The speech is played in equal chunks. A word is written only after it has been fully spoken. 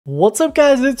What's up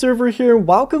guys, it's Server here.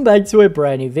 Welcome back to a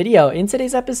brand new video. In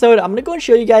today's episode, I'm going to go and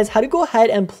show you guys how to go ahead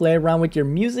and play around with your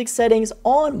music settings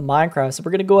on Minecraft. So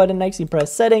we're going to go ahead and actually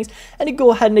press settings and to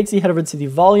go ahead and actually head over to the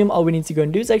volume. All we need to go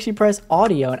and do is actually press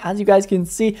audio. And as you guys can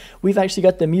see, we've actually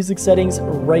got the music settings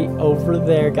right over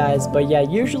there, guys. But yeah,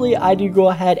 usually I do go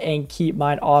ahead and keep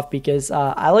mine off because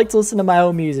I like to listen to my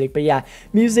own music. But yeah,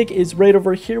 music is right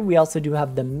over here. We also do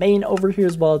have the main over here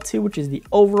as well too, which is the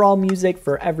overall music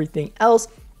for everything else.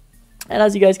 And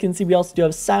as you guys can see, we also do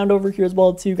have sound over here as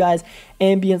well too, guys.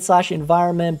 Ambient /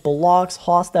 environment, blocks,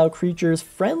 hostile creatures,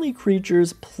 friendly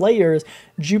creatures, players,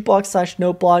 jukebox /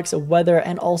 note blocks, weather,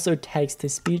 and also text to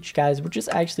speech, guys, which is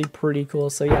actually pretty cool.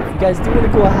 So yeah, if you guys do want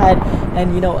to go ahead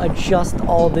and, adjust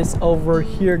all this over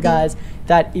here, guys,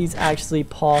 that is actually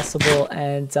possible.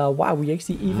 And wow, we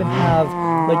actually even have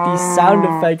like these sound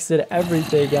effects and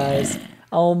everything, guys.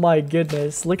 Oh my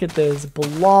goodness, look at this.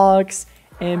 Blocks,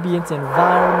 ambient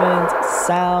environment,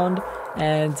 sound,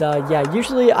 and yeah,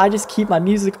 usually I just keep my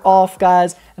music off,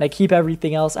 guys, and I keep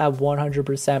everything else at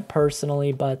 100%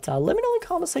 personally. But let me know in the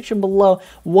comment section below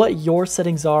what your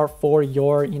settings are for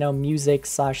your music /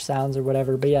 sounds or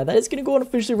whatever. But yeah, that is gonna go and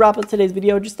officially wrap up today's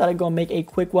video. Just thought I'd go and make a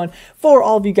quick one for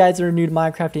all of you guys that are new to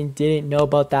Minecraft and didn't know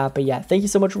about that. But yeah, thank you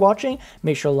so much for watching.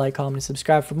 Make sure to like, comment, and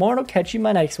subscribe for more, and I'll catch you in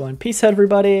my next one. Peace out,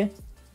 everybody.